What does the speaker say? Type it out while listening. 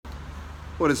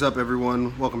What is up,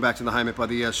 everyone? Welcome back to the Jaime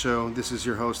Padilla Show. This is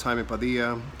your host, Jaime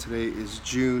Padilla. Today is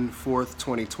June 4th,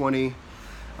 2020.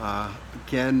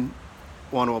 Again,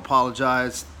 want to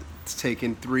apologize. It's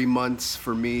taken 3 months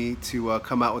for me to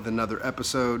come out with another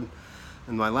episode.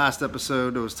 In my last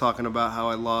episode, I was talking about how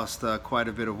I lost quite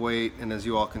a bit of weight, and as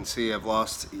you all can see, I've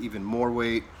lost even more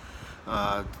weight,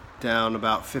 down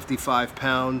about 55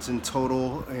 pounds in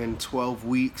total in 12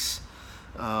 weeks,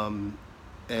 and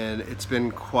it's been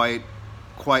quite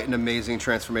an amazing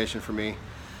transformation for me.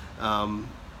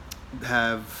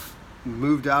 Have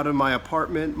moved out of my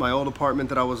apartment, my old apartment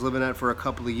that I was living at for a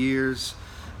couple of years,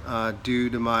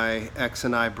 due to my ex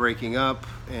and I breaking up,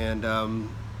 and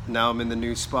now I'm in the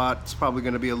new spot. It's probably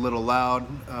going to be a little loud.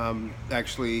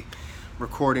 Actually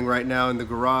recording right now in the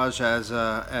garage as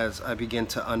I begin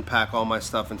to unpack all my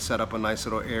stuff and set up a nice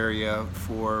little area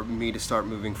for me to start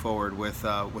moving forward with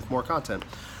more content.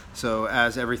 So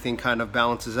as everything kind of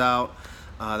balances out,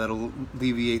 that'll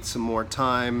alleviate some more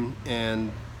time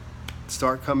and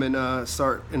start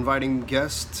inviting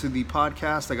guests to the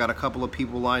podcast. I got a couple of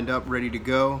people lined up, ready to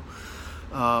go,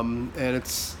 and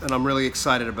I'm really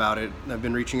excited about it. I've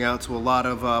been reaching out to a lot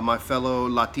of my fellow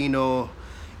Latino,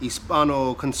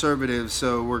 Hispano conservatives,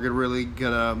 so we're really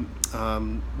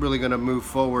gonna move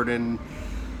forward in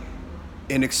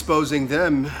exposing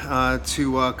them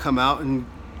to come out and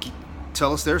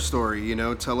tell us their story,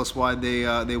 tell us why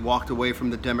they walked away from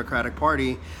the Democratic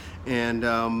Party, and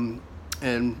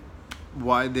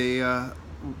why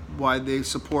they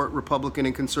support Republican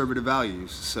and conservative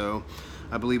values. So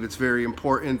I believe it's very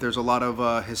important. There's a lot of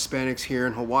Hispanics here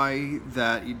in Hawaii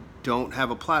that don't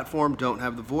have a platform, don't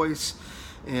have the voice,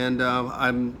 and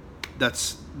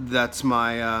that's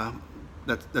my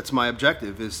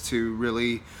objective, is to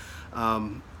really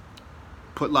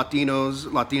put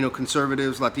Latino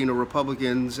conservatives, Latino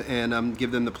Republicans, and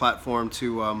give them the platform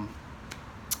to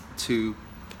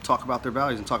talk about their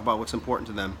values and talk about what's important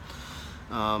to them.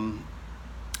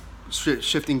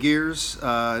 Shifting gears,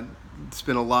 it's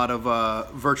been a lot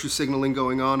of virtue signaling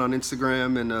going on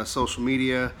Instagram and social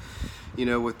media,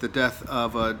 with the death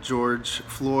of George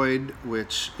Floyd,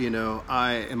 which, in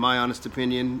my honest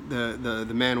opinion,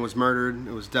 the man was murdered.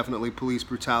 It was definitely police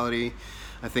brutality.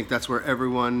 I think that's where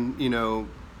everyone,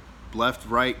 left,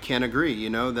 right, can agree,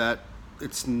 that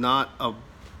it's not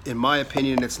in my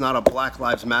opinion, it's not a Black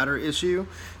Lives Matter issue.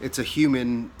 It's a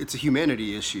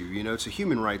humanity issue, it's a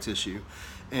human rights issue.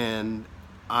 And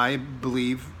I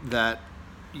believe that,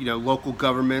 local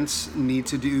governments need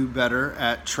to do better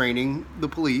at training the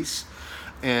police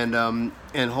and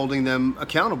holding them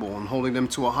accountable and holding them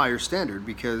to a higher standard,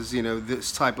 because,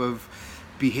 this type of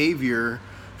behavior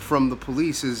from the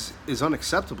police is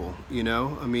unacceptable.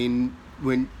 I mean,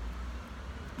 when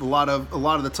a lot of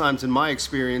the times in my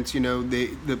experience,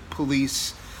 the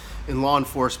police and law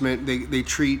enforcement, they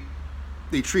treat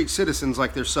citizens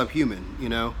like they're subhuman,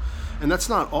 and that's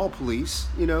not all police,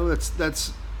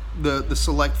 that's the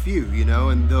select few,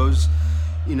 and those,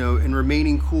 in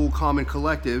remaining cool, calm, and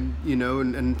collective,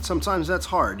 and sometimes that's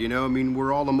hard, I mean,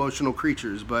 we're all emotional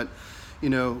creatures, but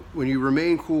when you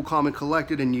remain cool, calm, and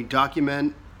collected, and you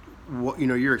document what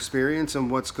your experience and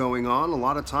what's going on, a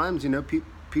lot of times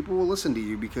people will listen to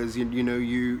you, because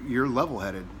you're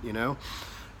level-headed.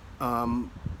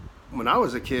 When I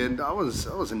was a kid, I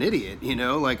was an idiot.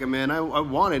 I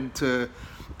wanted to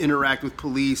interact with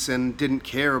police and didn't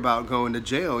care about going to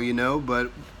jail.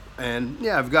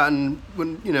 I've gotten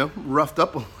roughed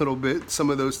up a little bit some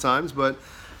of those times, but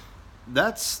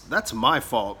that's my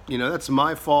fault. That's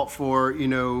my fault for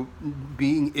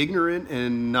being ignorant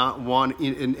and not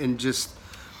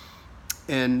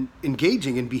and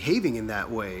engaging and behaving in that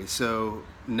way. So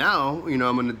now,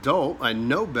 I'm an adult, I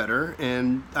know better,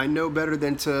 and I know better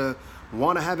than to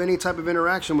want to have any type of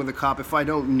interaction with a cop if I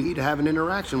don't need to have an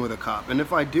interaction with a cop. And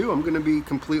if I do, I'm going to be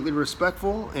completely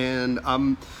respectful, and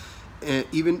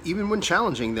even when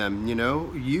challenging them,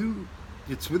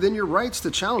 it's within your rights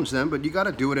to challenge them, but you got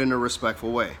to do it in a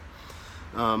respectful way.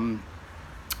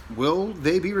 Will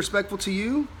they be respectful to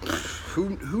you?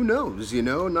 Who knows?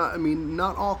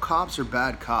 Not all cops are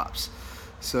bad cops.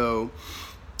 So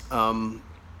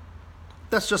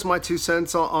that's just my 2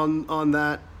 cents on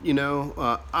that.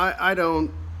 I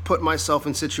don't put myself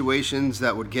in situations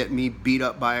that would get me beat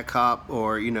up by a cop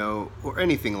or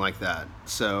anything like that.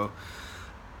 So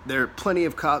there are plenty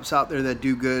of cops out there that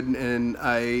do good, and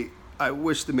I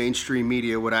wish the mainstream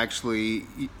media would actually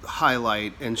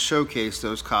highlight and showcase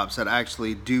those cops that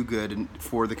actually do good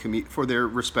for their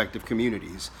respective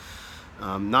communities.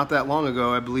 Not that long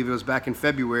ago, I believe it was back in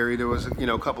February, there was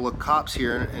a couple of cops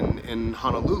here in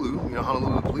Honolulu.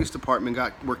 Honolulu Police Department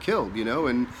were killed,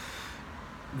 and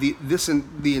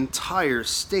the entire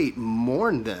state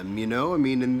mourned them. I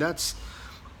mean, and that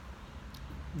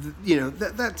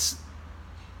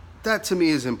to me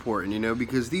is important.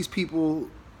 Because these people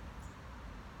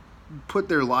put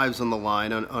their lives on the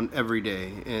line on every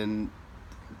day, and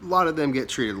a lot of them get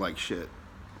treated like shit.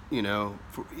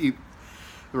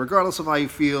 Regardless of how you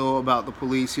feel about the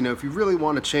police, if you really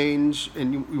want to change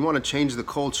and you want to change the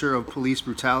culture of police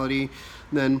brutality,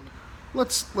 then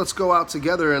let's go out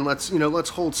together and let's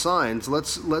hold signs.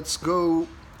 Let's go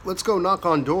knock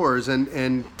on doors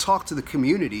and talk to the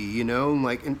community,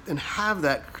 and have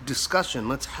that discussion.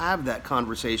 Let's have that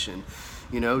conversation.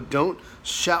 Don't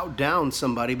shout down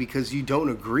somebody because you don't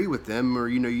agree with them, or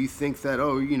you think that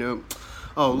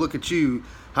oh, look at you,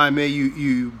 Jaime,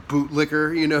 you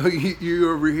bootlicker, you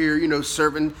over here,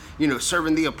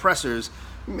 serving the oppressors.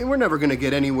 I mean, we're never going to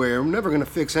get anywhere. We're never going to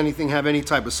fix anything, have any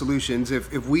type of solutions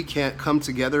if we can't come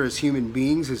together as human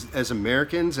beings, as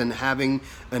Americans, and having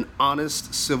an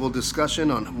honest civil discussion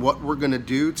on what we're going to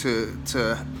do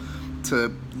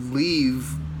to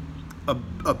leave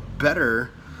a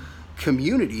better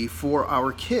community for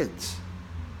our kids.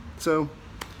 So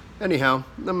anyhow,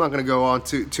 I'm not going to go on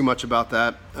too much about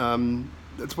that.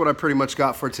 That's what I pretty much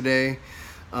got for today.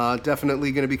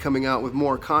 Definitely going to be coming out with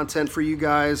more content for you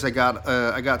guys. I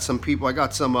got some people. I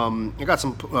got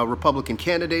some Republican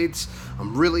candidates.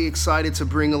 I'm really excited to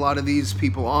bring a lot of these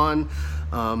people on.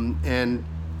 And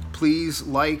please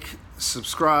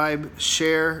subscribe,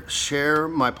 share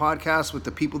my podcast with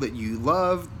the people that you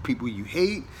love, people you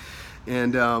hate,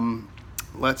 and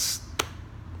let's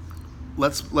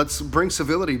bring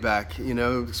civility back,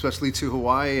 especially to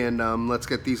Hawaii, and let's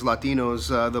get these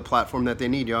Latinos the platform that they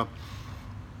need, y'all.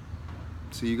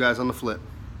 See you guys on the flip.